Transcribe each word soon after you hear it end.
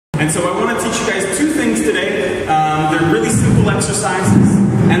And so I want to teach you guys two things today. They're really simple exercises.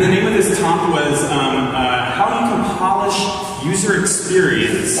 And the name of this talk was how you can polish user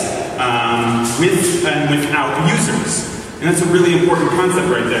experience with and without users. And that's a really important concept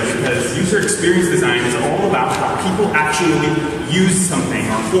right there, because user experience design is all about how people actually use something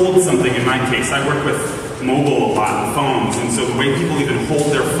or hold something. In my case, I work with mobile a lot and phones, and so the way people even hold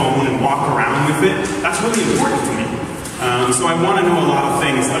their phone and walk around with it, that's really important to me. So I want to know a lot of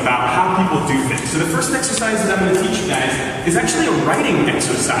things about how people do things. So the first exercise that I'm going to teach you guys is actually a writing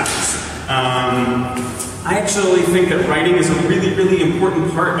exercise. I actually think that writing is a really, really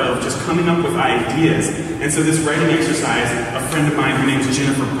important part of just coming up with ideas. And so this writing exercise, a friend of mine, her name's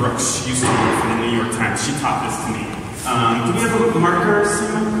Jennifer Brooks, she used to work for the New York Times. She taught this to me. Do we have a marker,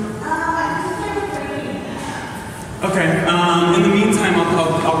 Sima? Okay, in the meantime,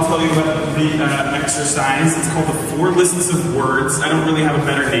 I'll tell you about the exercise. It's called the 4 lists of words. I don't really have a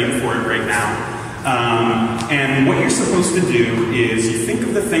better name for it right now. And what you're supposed to do is you think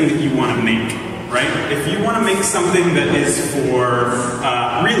of the thing that you want to make. Right? If you want to make something that is for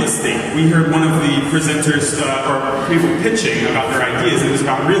real estate, we heard one of the presenters or people pitching about their ideas, and it was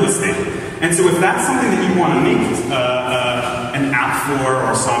about real estate. And so if that's something that you want to make an app for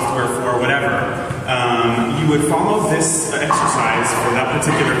or software for or whatever, you would follow this exercise for that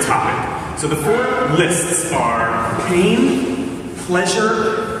particular topic. So the 4 lists are pain,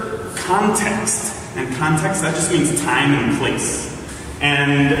 pleasure, context. And context, that just means time and place.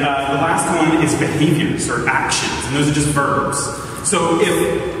 And the last one is behaviors or actions, and those are just verbs. So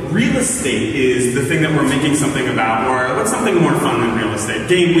if real estate is the thing that we're making something about, or what's something more fun than real estate?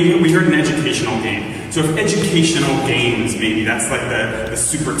 Game, we heard an educational game. So if educational games, maybe, that's like the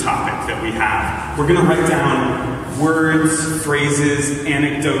super topic that we have. We're gonna write down words, phrases,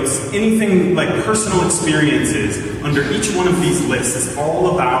 anecdotes, anything like personal experiences under each one of these lists is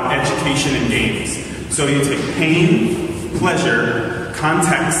all about education and games. So you take pain, pleasure,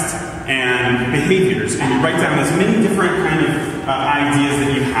 context, and behaviors, and you write down as many different kind of ideas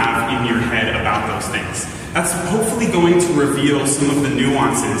that you have in your head about those things. That's hopefully going to reveal some of the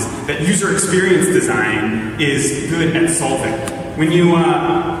nuances that user experience design is good at solving. When you,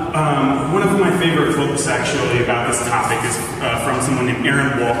 one of my favorite books actually about this topic is from someone named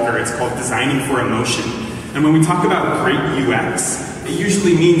Aaron Walker. It's called Designing for Emotion. And when we talk about great UX, it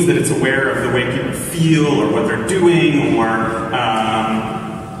usually means that it's aware of the way people feel or what they're doing, or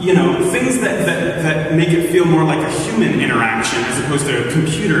you know, things that make it feel more like a human interaction as opposed to a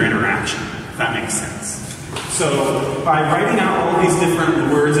computer interaction, if that makes sense. So by writing out all of these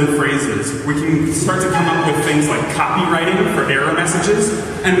different words and phrases, we can start to come up with things like copywriting for error messages,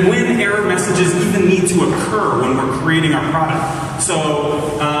 and when error messages even need to occur when we're creating our product. So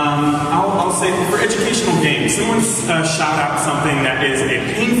I'll say for educational games, someone shout out something that is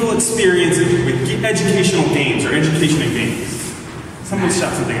a painful experience with educational games or education in games. Someone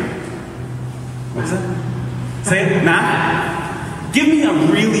shout something out. What is that? Say it. Math? Give me a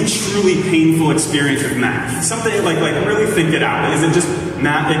really, truly painful experience with math. Something like really think it out. Is it just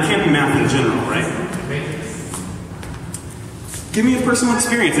math? It can't be math in general, right? Give me a personal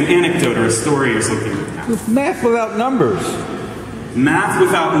experience, an anecdote or a story or something like that. With math without numbers. Math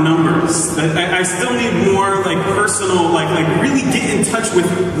without numbers. I still need more like personal, like really get in touch with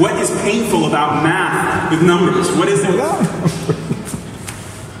what is painful about math with numbers. What is it?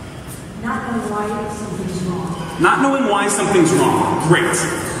 Not knowing why something's wrong. Not knowing why something's wrong. Great.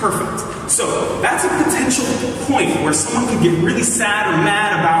 Perfect. So that's a potential point where someone could get really sad or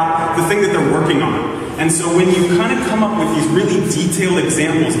mad about the thing that they're working on. And so when you kind of come up with these really detailed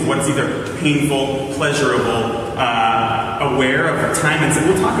examples of what's either painful, pleasurable, aware of time, and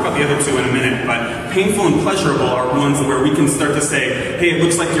we'll talk about the other two in a minute, but painful and pleasurable are ones where we can start to say, hey, it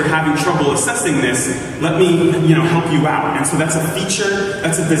looks like you're having trouble assessing this, let me, help you out. And so that's a feature,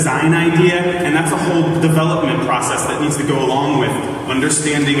 that's a design idea, and that's a whole development process that needs to go along with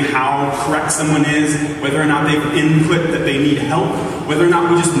understanding how correct someone is, whether or not they've input that they need help, whether or not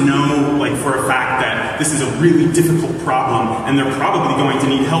we just know, like for a fact, that this is a really difficult problem, and they're probably going to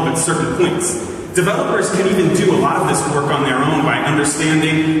need help at certain points. Developers can even do a lot of this work on their own by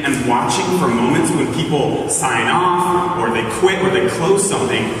understanding and watching for moments when people sign off, or they quit, or they close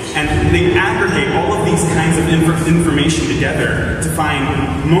something, and they aggregate all of these kinds of information together to find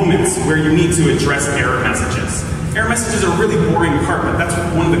moments where you need to address error messages. Error messages are a really boring part, but that's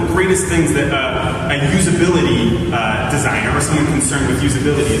one of the greatest things that a usability designer or someone concerned with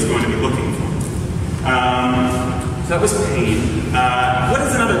usability is going to be looking for. So that was pain. What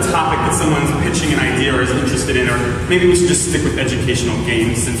is another topic that someone's pitching an idea or is interested in? Or maybe we should just stick with educational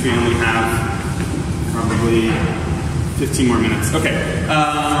games since we only have probably 15 more minutes. Okay.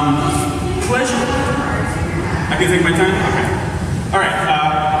 Happy to take my time? Okay. All right.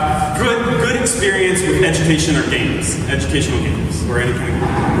 Good experience with education or games, educational games, or any kind of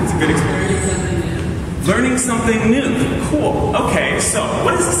game. It's a good experience. Learning something new. Cool. Okay. So,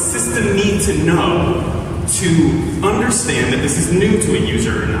 what does the system need to know to understand that this is new to a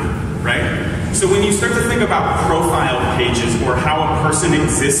user or not? Right? So when you start to think about profile pages or how a person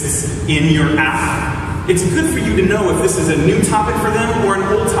exists in your app, it's good for you to know if this is a new topic for them or an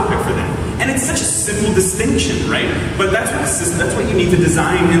old topic for them. And it's such a simple distinction, right? But that's what you need to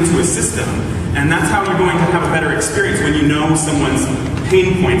design into a system. And that's how you're going to have a better experience when you know someone's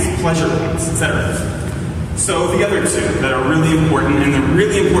pain points, pleasure points, etc. So the other two that are really important, and they're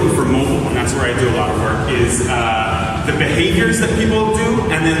really important for mobile, and that's where I do a lot of work, is the behaviors that people do,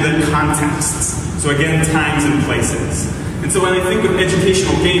 and then the contexts. So again, times and places. And so when I think of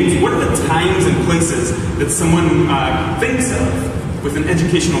educational games, what are the times and places that someone thinks of with an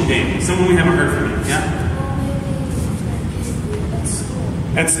educational game? Someone we haven't heard from yet, yeah?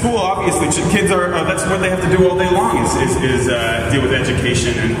 At school, obviously, kids are, that's what they have to do all day long is deal with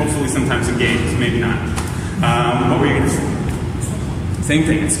education and hopefully sometimes some games, maybe not. What were you going to say? Same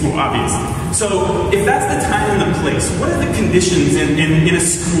thing at school, obviously. So if that's the time and the place, what are the conditions in a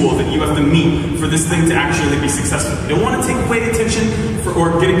school that you have to meet for this thing to actually be successful? You don't want to take away attention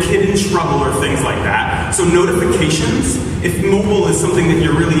or get a kid in trouble or things like that. So notifications, if mobile is something that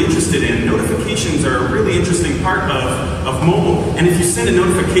you're really interested in, notifications are a really interesting part of mobile. And if you send a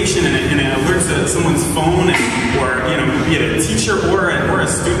notification and it alerts someone's phone, or be it a teacher or a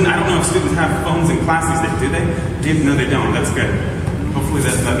student, I don't know if students have phones in class these days, do they? No, they don't. That's good. Hopefully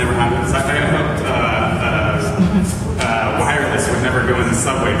that never happens. I hoped wireless would never go in the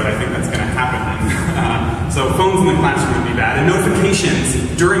subway, but I think that's going to happen. So phones in the classroom would be bad. And notifications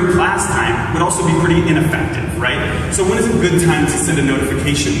during class time would also be pretty ineffective, right? So when is a good time to send a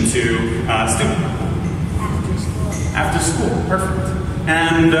notification to a student? After school. Perfect.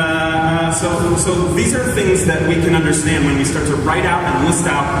 And so these are things that we can understand when we start to write out and list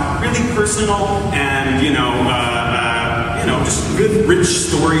out really personal and, just good, rich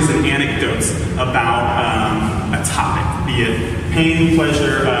stories and anecdotes about a topic, be it pain,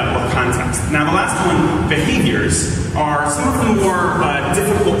 pleasure, or context. Now the last one, behaviors, are some of the more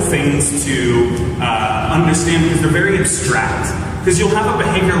difficult things to understand because they're very abstract. Because you'll have a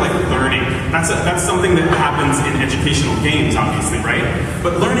behavior like learning. That's something that happens in educational games, obviously, right?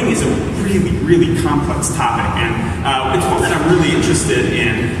 But learning is a really, really complex topic, and it's one that I'm really interested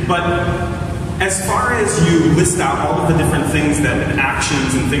in. But as far as you list out all of the different things and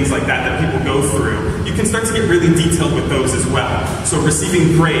actions and things like that people go through, you can start to get really detailed with those as well. So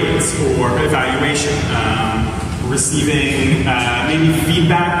receiving grades or evaluation, receiving maybe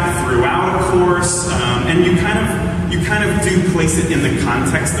feedback throughout a course, and you kind of do place it in the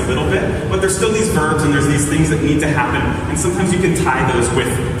context a little bit, but there's still these verbs and there's these things that need to happen, and sometimes you can tie those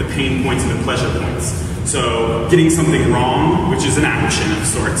with the pain points and the pleasure points. So getting something wrong, which is an action of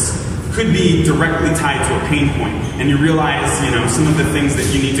sorts, could be directly tied to a pain point, and you realize, some of the things that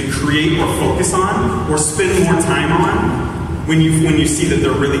you need to create or focus on or spend more time on when you see that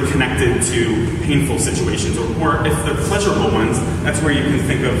they're really connected to painful situations, or if they're pleasurable ones, that's where you can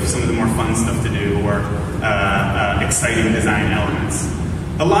think of some of the more fun stuff to do or exciting design elements.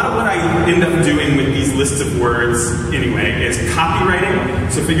 A lot of what I end up doing with these lists of words, anyway, is copywriting,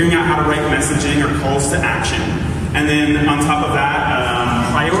 so figuring out how to write messaging or calls to action. And then on top of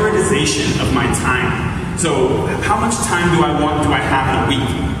that, prioritization of my time. So how much time do I have in a week?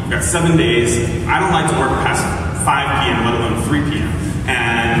 I've got 7 days. I don't like to work past 5 p.m., let alone 3 p.m.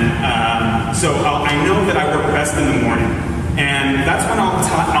 And so I know that I work best in the morning. And that's when I'll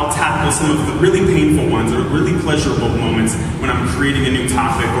tackle some of the really painful ones or really pleasurable moments when I'm creating a new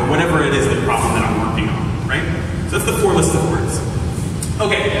topic or whatever it is, the problem that I'm working on, right? So that's the 4 list of words.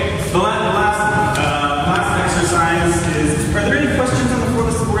 Okay, the last exercise is, are there any questions on the 4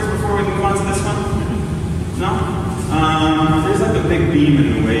 list of words before we move on to this one? No? There's like a big beam in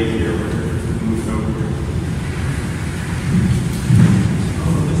the way here. Move over.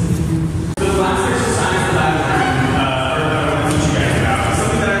 So the last exercise that I learned, or that I want to teach you guys about, is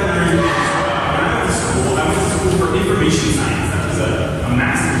something that I learned when I went to school. I went to school for information science. That was a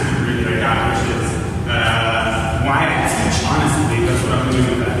master's degree that I got, which is why I teach, honestly. That's what I'm doing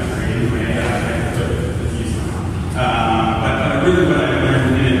with that degree anyway. But really what I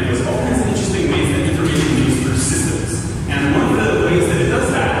learned in it was all kinds of interesting ways that information is used through systems. And one of the ways that it does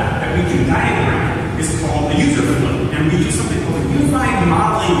that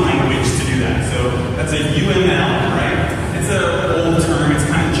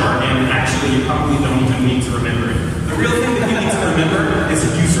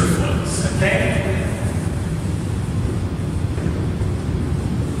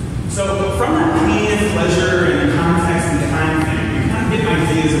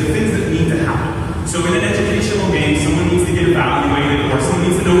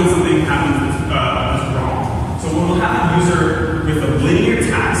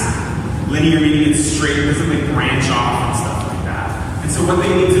Linear meaning it's straight, it doesn't like branch off and stuff like that. And so what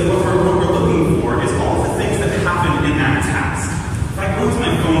we're looking for is all the things that happen in that task. If I go to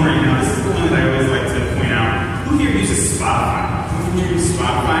my phone right now, this is the one that I always like to point out. Who here uses Spotify? Who here uses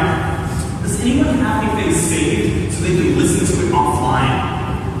Spotify? Does anyone have anything saved so they can listen to it offline?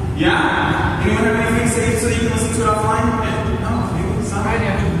 Yeah? Anyone have anything saved so you can listen to it offline? Yeah. Oh, maybe it's not. I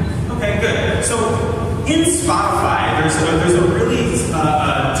do. Okay, good. So in Spotify, there's a really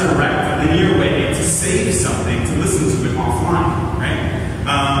direct, linear way to save something to listen to it offline, right?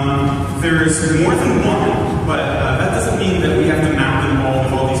 There's more than one, but that doesn't mean that we have to map them all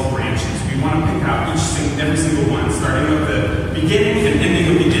with all these branches. We want to pick out every single one, starting with the beginning and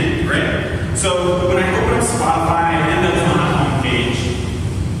ending with the end, right? So when I open up Spotify, I end up on a home page,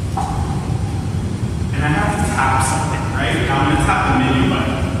 and I have to tap something, right? Now I'm going to tap the menu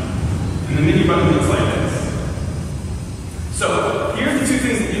button, and the menu button looks like this. So here are the two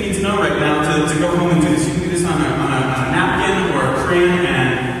things that you need to know right now to go home and do this. You can do this on a napkin or a crayon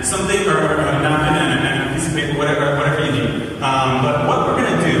and something, or a napkin and a piece of paper, whatever you need. But what we're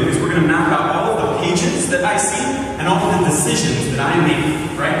going to do is we're going to map out all of the pages that I see and all of the decisions that I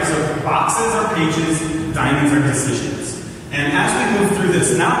make, right? So boxes are pages, diamonds are decisions. And as we move through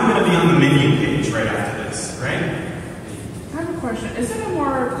this, now I'm going to be on the menu page right after this, right? I have a question. Is it a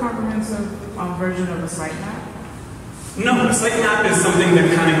more comprehensive version of a sitemap? No, a sitemap is something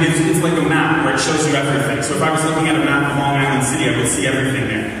that kind of gives you, it's like a map where it shows you everything. So if I was looking at a map of Long Island City, I would see everything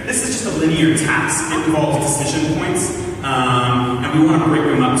there. This is just a linear task. It involves decision points, and we want to break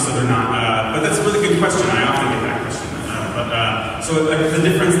them up so they're not, but that's a really good question. I often get that question. So the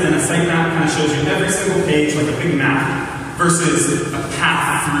difference then, a sitemap kind of shows you every single page like a big map versus a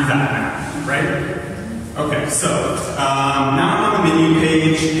path through that map, right? Okay, so now I'm on the menu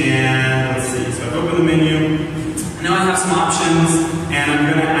page, and let's see, so I've opened the menu. Now I have some options, and I'm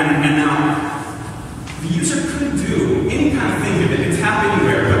gonna, and now the user could do any kind of thing with it. It can tap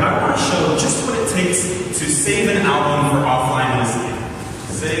anywhere, but I want to show just what it takes to save an album for offline listening.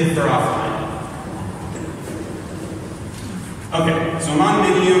 Save for offline. Okay, so I'm on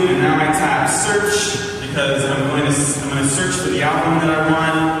menu, and now I tap search because I'm going to search for the album that I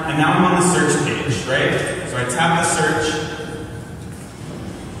want, and now I'm on the search page, right? So I tap the search.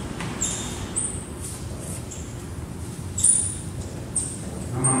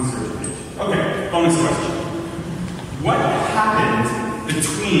 Okay, bonus question. What happened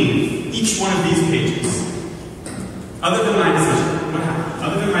between each one of these pages? Other than my decision. What happened?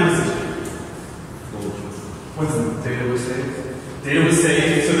 Other than my decision. What's the data was saved? Data was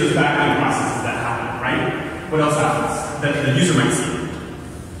saved, so there's backend processes that happen, right? What else happens that the user might see?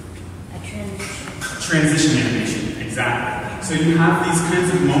 A transition. A transition animation, exactly. So you have these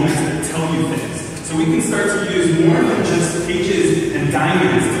kinds of moments that tell you things. So we can start to use more than just pages and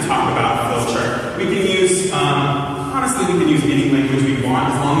diamonds to talk about a flowchart. We can use, honestly, we can use any language we want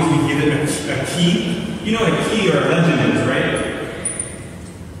as long as we give it a key. You know what a key or a legend is, right?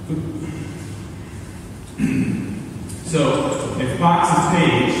 So if box is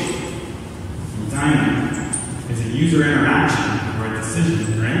page, diamond is a user interaction or a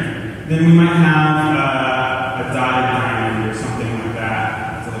decision, right? Then we might have a dotted diamond or something like that.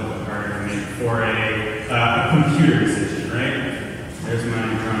 For a computer decision, right? There's my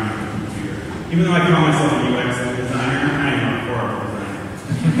drawing of a computer. Even though I call myself a UX designer, I am a horrible designer.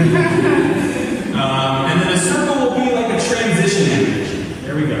 And then a circle will be like a transition animation.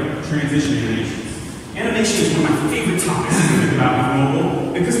 There we go, transition animations. Animation is one of my favorite topics to think about with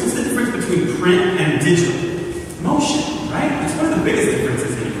mobile, because what's the difference between print and digital? Motion, right? It's one of the biggest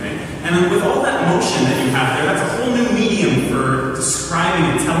differences anyway. And with all that motion that you have there, that's a whole new medium for describing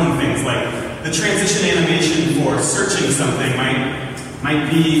and telling things. Like the transition animation for searching something might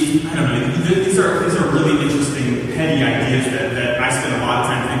be, I don't know, these are really interesting, petty ideas that I spend a lot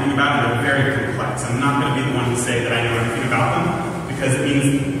of time thinking about, and they're very complex. I'm not going to be the one to say that I know everything about them, because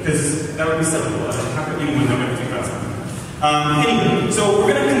that would be silly. How could anyone know everything about something? Anyway, so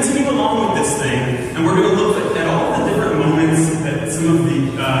we're going to continue along with this thing, and we're going to look at all the different moments that some of the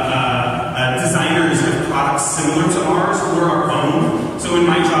designers have products similar to ours or our own. So in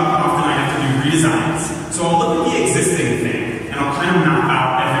my job, often I have to do redesigns. So I'll look at the existing thing, and I'll kind of map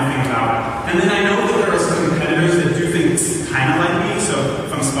out everything about it. And then I know that there are some competitors that do things kind of like me. So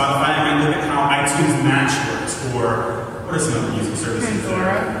if I'm Spotify, I might look at how iTunes Match works, or what are some other music services?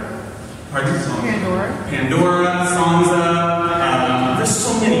 Pandora. Pardon? Pandora, Sonza, there's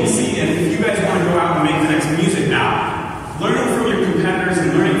so many. See, and if you guys want to go out and make the next music now, learning from your competitors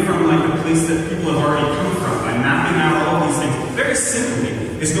and learning from like the place that people have already come from by mapping out all these things, very simply,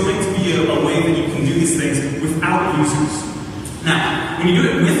 is going to be a way that you can do these things without users. Now, when you do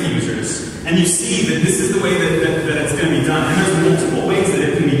it with users, and you see that this is the way that it's going to be done, and there's multiple ways that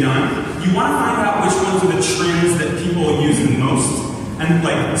it can be done, you want to find out which ones are the trends that people use the most, and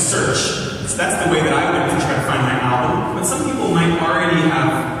like search. So that's the way that I like to try to find my album, but some people might already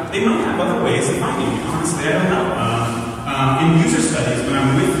have, they might have other ways of finding me, honestly, I don't know. In user studies, when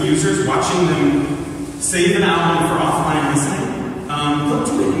I'm with users, watching them save an album for offline listening, they'll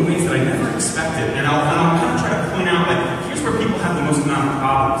do it in ways that I never expected, and I'll kind of try to point out, like, here's where people have the most amount of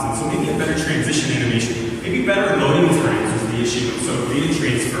problems, and so maybe a better transition animation, maybe better loading times is the issue, so data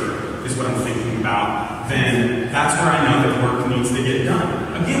transfer is what I'm thinking about, then that's where I know that work needs to get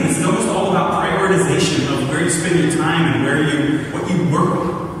done. Again, it's almost all about prioritization of where you spend your time and what you work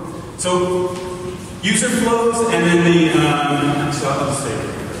on. So, user flows, and then so I'll just say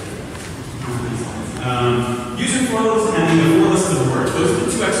user flows, and then the 4 lists of words. Those are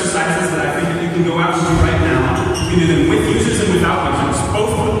the 2 exercises that I think that you can go out and do right now. You can do them with users and without users,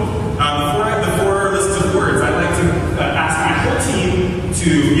 both of them. The 4 lists of words, I'd like to ask my whole team to,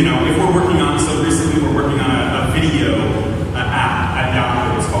 if we're working on, so recently we're working on a video app at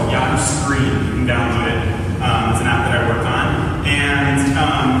Yahoo. It's called Yahoo Screen. You can download it. It's an app that I work on.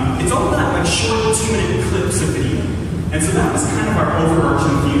 And it's all about like short 2-minute clips of video. And so that was kind of our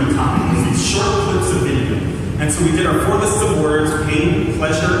overarching theme or topic, was these short clips of video. And so we did our 4 lists of words: pain,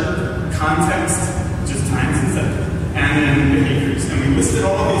 pleasure, context, just times and settings, and then behaviors. And we listed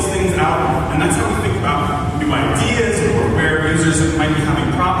all of these things out, and that's how we think about new ideas or where users might be having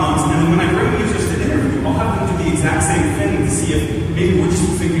problems. And then when I bring users to interview, I'll have them do the exact same thing to see if maybe we're just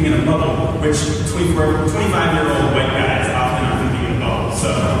thinking in a bubble, which 25-year-old white